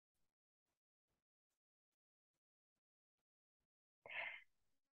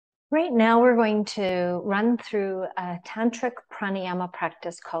Right now, we're going to run through a Tantric Pranayama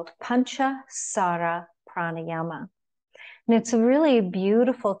practice called Pancha Sara Pranayama. And it's a really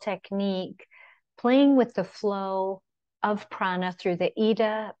beautiful technique playing with the flow of prana through the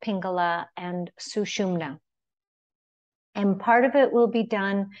Ida, Pingala, and Sushumna. And part of it will be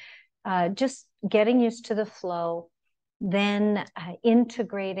done just getting used to the flow, then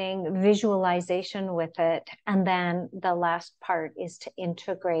integrating visualization with it. And then the last part is to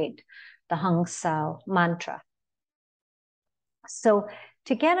integrate the Hung Sao mantra. So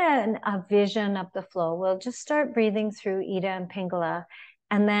to get a vision of the flow, we'll just start breathing through Ida and Pingala.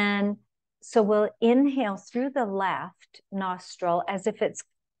 And then, so we'll inhale through the left nostril as if it's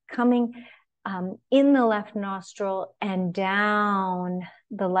coming in the left nostril and down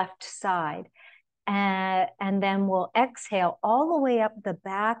the left side. And then we'll exhale all the way up the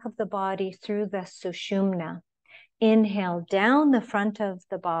back of the body through the Sushumna. Inhale down the front of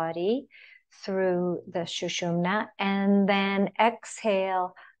the body through the Sushumna, and then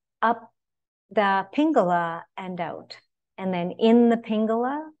exhale up the Pingala and out. And then in the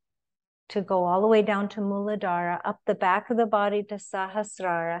Pingala to go all the way down to muladhara, up the back of the body to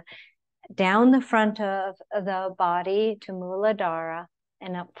sarashara, down the front of the body to muladhara,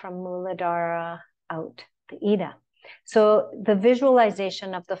 and up from muladhara out the Ida. So the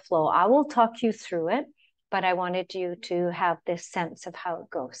visualization of the flow, I will talk you through it, but I wanted you to have this sense of how it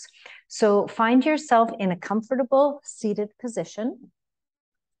goes. So find yourself in a comfortable seated position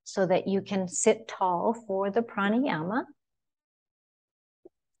so that you can sit tall for the pranayama.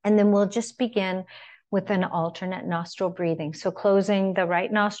 And then we'll just begin with an alternate nostril breathing. So closing the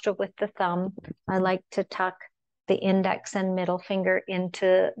right nostril with the thumb. I like to tuck the index and middle finger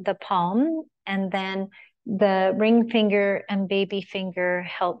into the palm, and then the ring finger and baby finger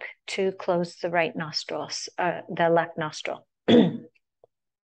help to close the right nostrils, the left nostril.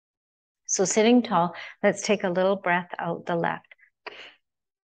 So sitting tall, let's take a little breath out the left.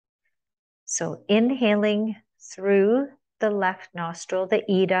 So inhaling through the left nostril, the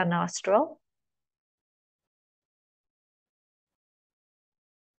Ida nostril.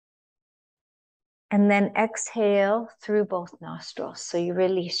 And then exhale through both nostrils. So you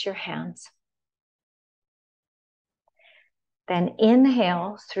release your hands. Then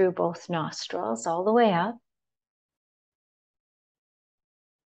inhale through both nostrils all the way up.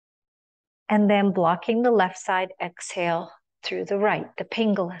 And then blocking the left side, exhale through the right, the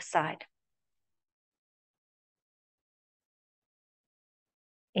Pingala side.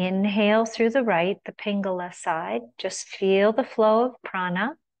 Inhale through the right, the Pingala side. Just feel the flow of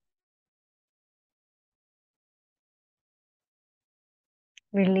prana.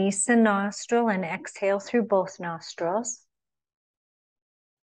 Release the nostril and exhale through both nostrils.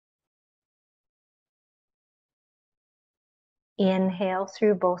 Inhale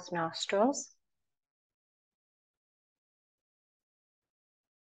through both nostrils.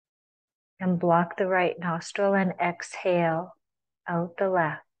 And block the right nostril and exhale out the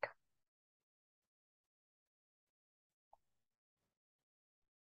left.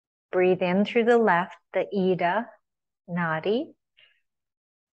 Breathe in through the left, the Ida nadi.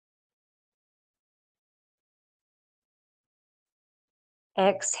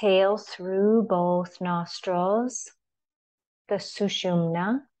 Exhale through both nostrils, the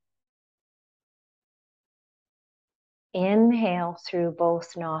Sushumna. Inhale through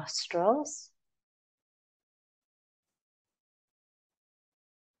both nostrils.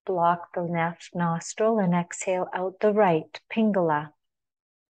 Block the left nostril and exhale out the right, Pingala.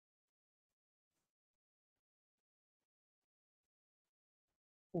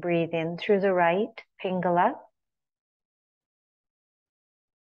 Breathe in through the right, Pingala.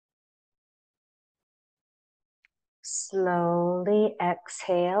 Slowly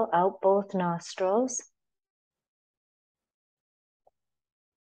exhale out both nostrils.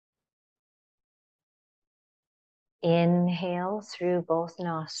 Inhale through both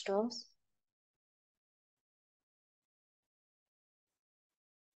nostrils.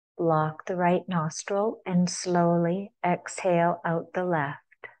 Block the right nostril and slowly exhale out the left,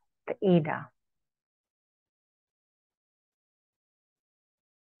 the Ida.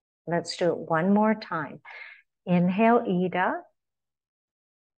 Let's do it one more time. Inhale, Ida.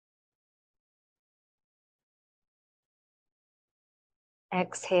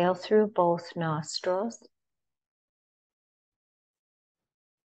 Exhale through both nostrils.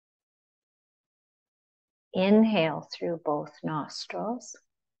 Inhale through both nostrils.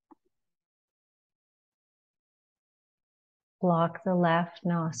 Block the left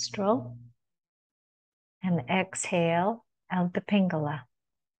nostril. And exhale out the Pingala,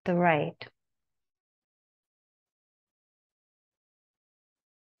 the right.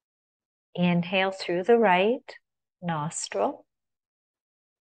 Inhale through the right nostril.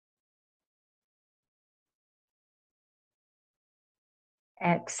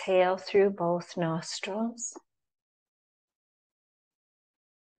 Exhale through both nostrils.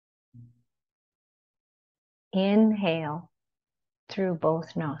 Inhale through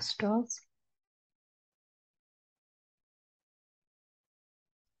both nostrils.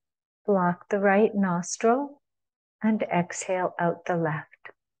 Block the right nostril and exhale out the left.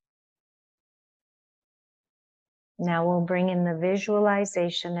 Now we'll bring in the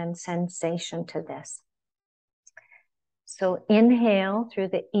visualization and sensation to this. So inhale through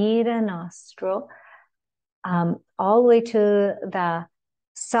the Ida nostril, all the way to the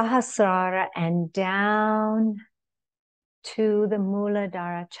Sahasrara and down to the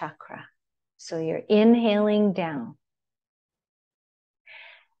Muladhara chakra. So you're inhaling down.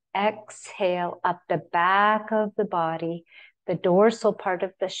 Exhale up the back of the body, the dorsal part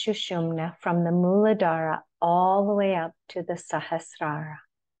of the Sushumna, from the Muladhara all the way up to the Sahasrara.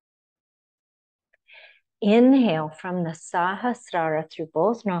 Inhale from the Sahasrara through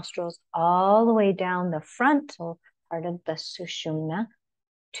both nostrils all the way down the frontal part of the Sushumna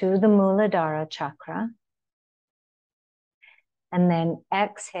to the Muladhara chakra. And then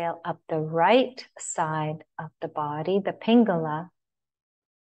exhale up the right side of the body, the Pingala,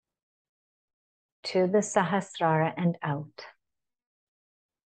 to the Sahasrara and out.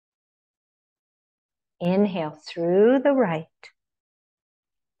 Inhale through the right,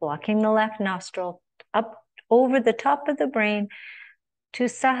 blocking the left nostril, up over the top of the brain to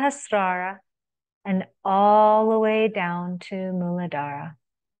Sahasrara and all the way down to Muladhara.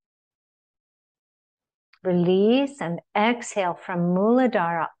 Release and exhale from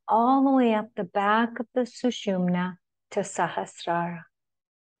Muladhara all the way up the back of the Sushumna to Sahasrara.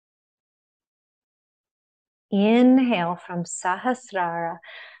 Inhale from Sahasrara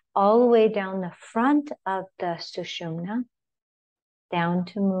all the way down the front of the Sushumna down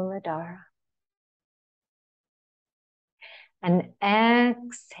to Muladhara. And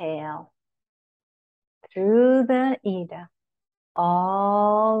exhale through the Ida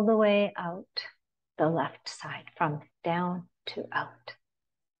all the way out the left side, from down to out.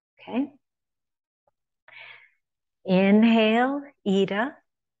 Okay. Inhale Ida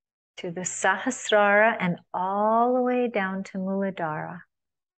to the Sahasrara and all the way down to Muladhara.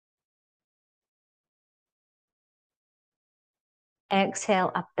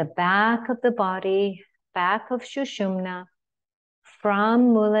 Exhale up the back of the body, back of Sushumna,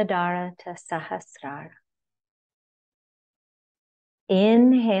 from Muladhara to Sahasrara.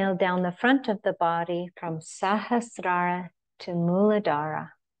 Inhale down the front of the body from Sahasrara to Muladhara.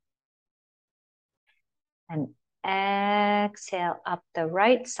 And exhale up the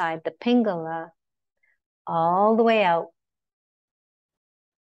right side, the Pingala, all the way out.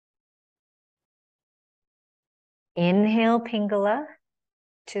 Inhale Pingala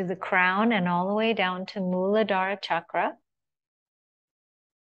to the crown and all the way down to Muladhara chakra.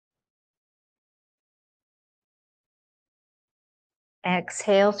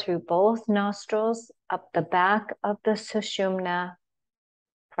 Exhale through both nostrils up the back of the Sushumna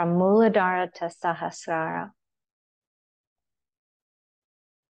from Muladhara to Sahasrara.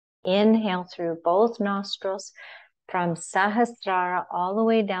 Inhale through both nostrils from Sahasrara all the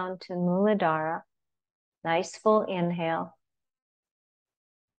way down to Muladhara. Nice full inhale.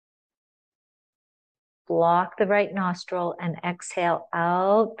 Block the right nostril and exhale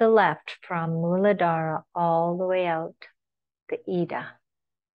out the left from Muladhara all the way out the Ida.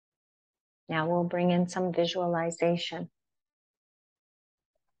 Now we'll bring in some visualization.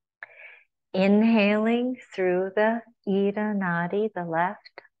 Inhaling through the Ida Nadi, the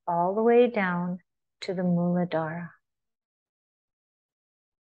left, all the way down to the Muladhara.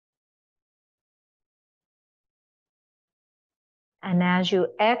 And as you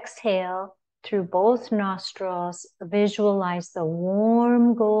exhale through both nostrils, visualize the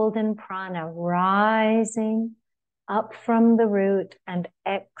warm golden prana rising up from the root and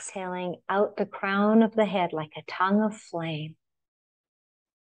exhaling out the crown of the head like a tongue of flame.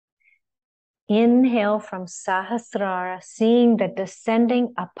 Inhale from Sahasrara, seeing the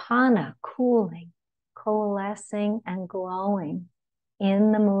descending apana cooling, coalescing and glowing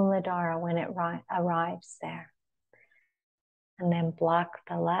in the Muladhara when it arrives there. And then block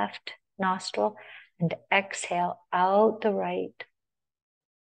the left nostril and exhale out the right,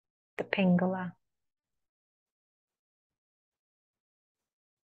 the Pingala.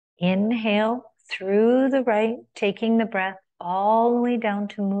 Inhale through the right, taking the breath all the way down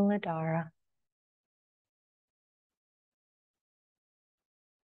to Muladhara.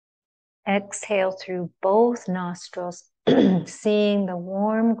 Exhale through both nostrils seeing the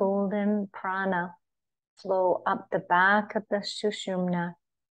warm golden prana flow up the back of the Sushumna,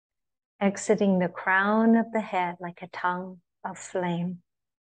 exiting the crown of the head like a tongue of flame.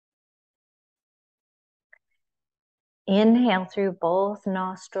 Inhale through both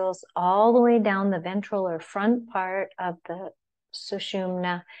nostrils all the way down the ventral or front part of the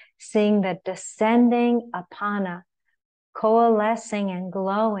Sushumna, seeing the descending apana coalescing and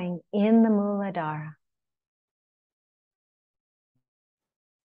glowing in the muladhara.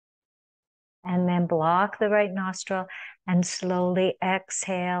 And then block the right nostril and slowly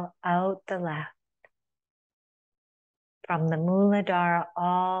exhale out the left. From the muladhara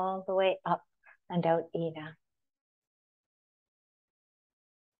all the way up and out Ida.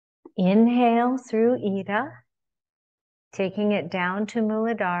 Inhale through Ida, taking it down to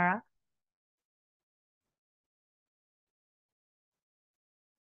muladhara.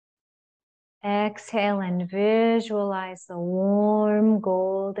 Exhale and visualize the warm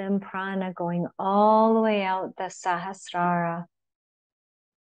golden prana going all the way out the sahasrara.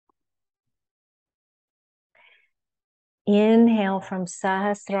 Inhale from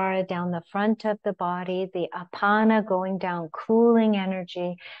sahasrara down the front of the body, the apana going down, cooling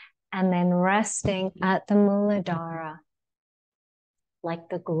energy, and then resting at the muladhara like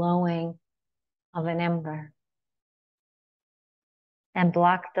the glowing of an ember. And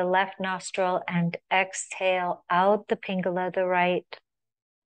block the left nostril and exhale out the Pingala, the right,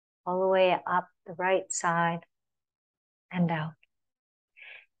 all the way up the right side and out.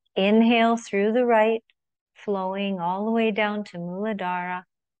 Inhale through the right, flowing all the way down to muladhara.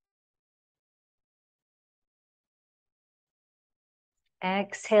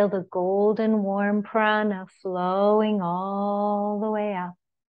 Exhale the golden warm prana flowing all the way up.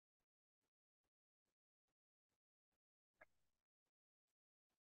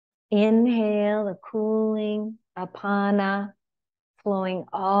 Inhale the cooling apana flowing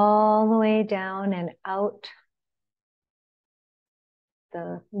all the way down and out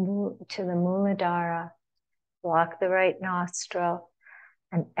to the muladhara. Block the right nostril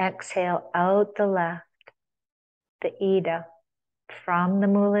and exhale out the left, the Ida, from the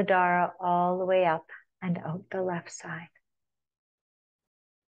muladhara all the way up and out the left side.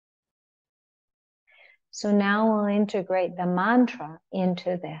 So now we'll integrate the mantra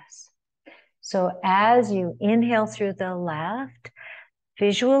into this. So as you inhale through the left,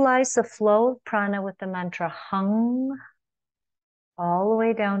 visualize the flow of prana with the mantra hung all the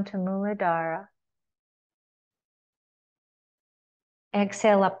way down to muladhara.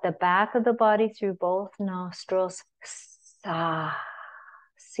 Exhale up the back of the body through both nostrils. Sa.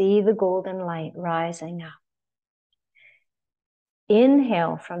 See the golden light rising up.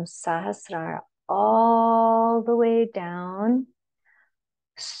 Inhale from sahasrara all the way down.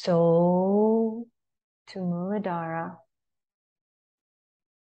 So to muladhara.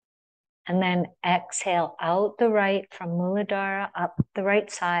 And then exhale out the right from muladhara up the right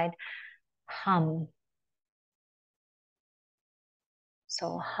side. Hum.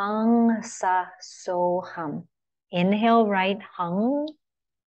 So hung, sa, so hum. Inhale right, hung,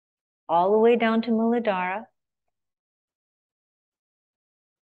 all the way down to muladhara.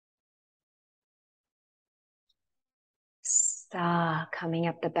 Sa, coming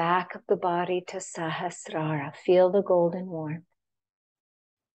up the back of the body to sahasrara. Feel the golden warmth.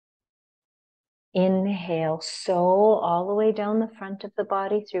 Inhale, so all the way down the front of the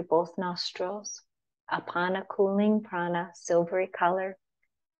body through both nostrils. Apana, cooling prana, silvery color.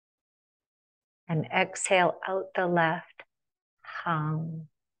 And exhale out the left, hum.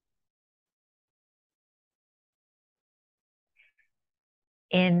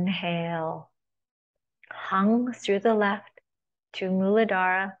 Inhale, hung through the left to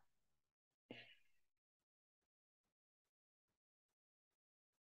muladhara.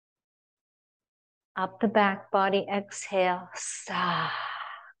 Up the back body, exhale, sa,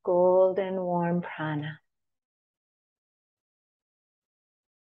 golden warm prana.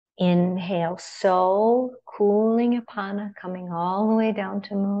 Inhale, so cooling apana coming all the way down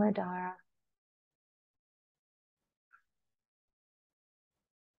to muladhara.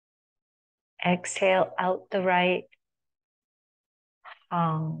 Exhale out the right,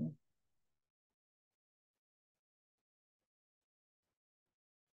 hung.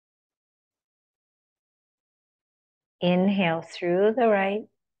 Inhale through the right,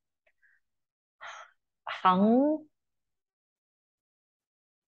 hung.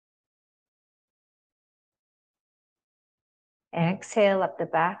 Exhale up the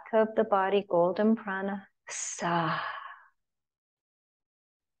back of the body, golden prana, sa.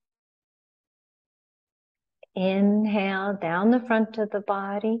 Inhale down the front of the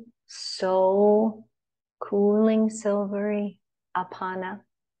body, so cooling silvery apana.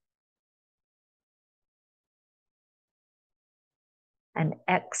 And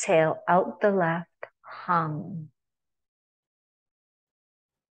exhale out the left, hum.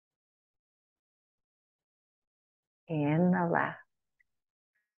 In the left,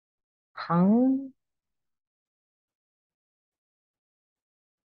 hum.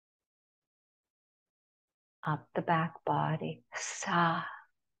 Up the back body, sa.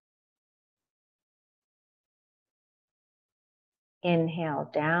 Inhale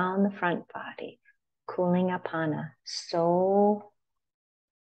down the front body, cooling apana, so.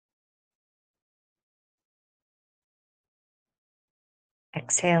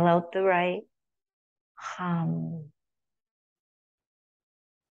 Exhale out the right, hum.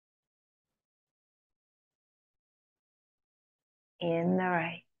 In the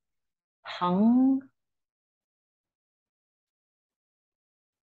right, hum.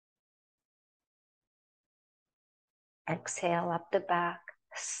 Exhale up the back,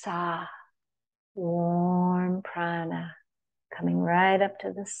 sa. Warm prana coming right up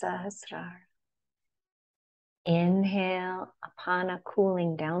to the sahasrara. Inhale, apana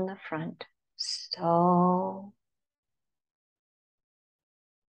cooling down the front, so.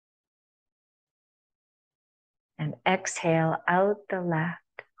 And exhale out the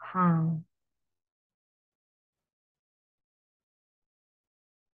left, hum.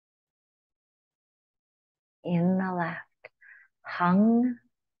 In the left, hung.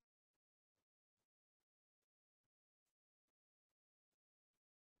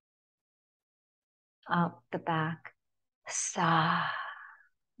 Up the back, sa.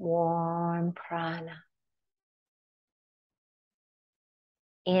 Warm prana.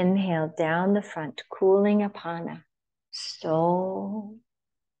 Inhale down the front, cooling apana, so.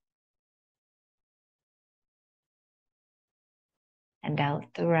 And out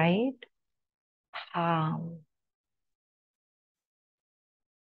the right, hum.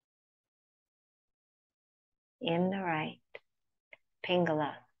 In the right,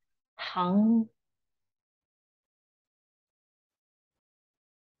 Pingala, hung.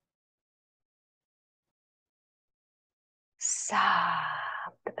 Sa,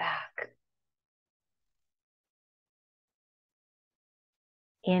 up the back.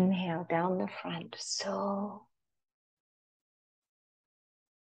 Inhale down the front, so.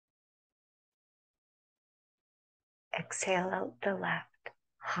 Exhale out the left,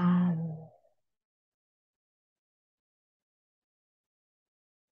 hum.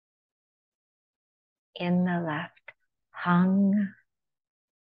 In the left, hung.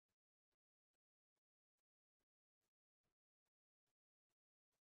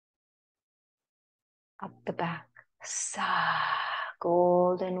 Up the back, sa,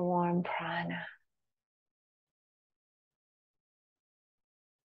 golden warm prana.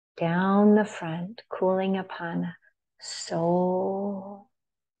 Down the front, cooling apana, so.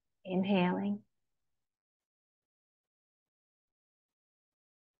 Inhaling.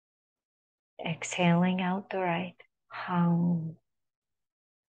 Exhaling out the right, hum.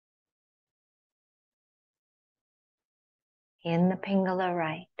 In the Pingala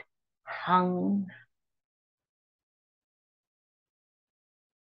right, hung.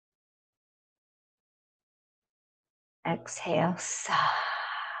 Exhale, sa.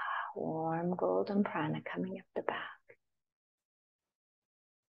 Warm golden prana coming up the back.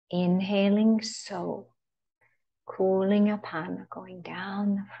 Inhaling, so. Cooling apana going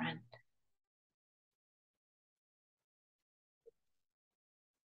down the front.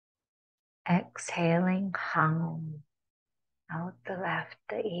 Exhaling, hum. Out the left,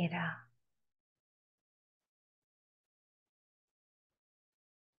 the ida.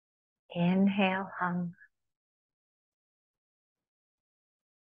 Inhale, hum.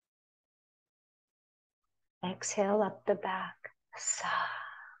 Exhale up the back, sa.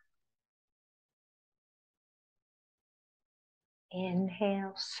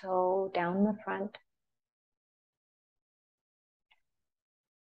 Inhale, so down the front.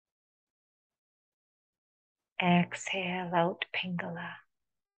 Exhale out, Pingala,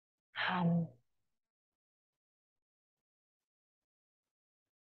 hum.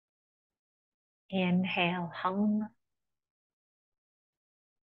 Inhale, hum.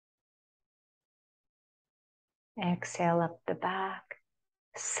 Exhale up the back,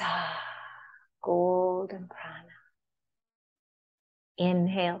 sa. Golden prana.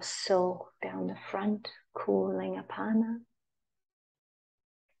 Inhale, so down the front, cooling apana.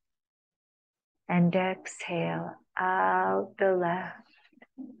 And exhale out the left,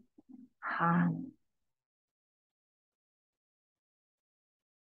 hum.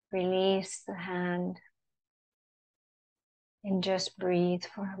 Release the hand and just breathe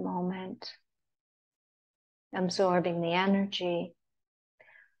for a moment. absorbing the energy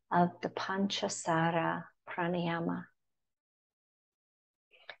of the Pancha Sara Pranayama,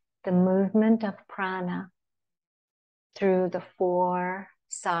 the movement of prana through the four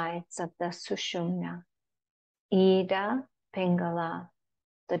sides of the Sushumna, Ida, Pingala,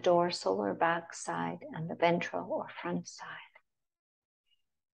 the dorsal or back side, and the ventral or front side.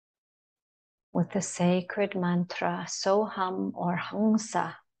 With the sacred mantra Soham or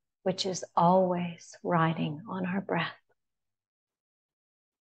Hamsa, which is always riding on our breath.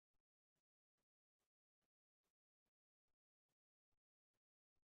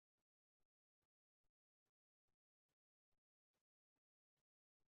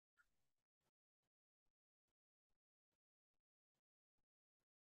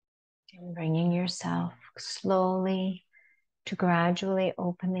 And bringing yourself slowly to gradually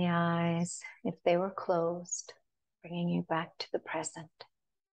open the eyes if they were closed, bringing you back to the present.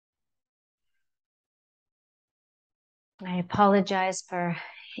 I apologize for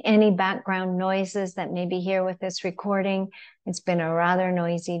any background noises that may be here with this recording. It's been a rather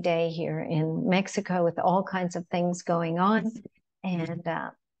noisy day here in Mexico with all kinds of things going on and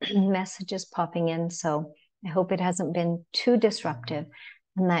messages popping in. So I hope it hasn't been too disruptive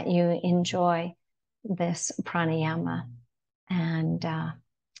and that you enjoy this pranayama. And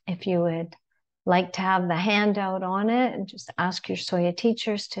if you would like to have the handout on it, and just ask your SOYA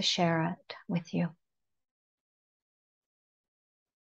teachers to share it with you.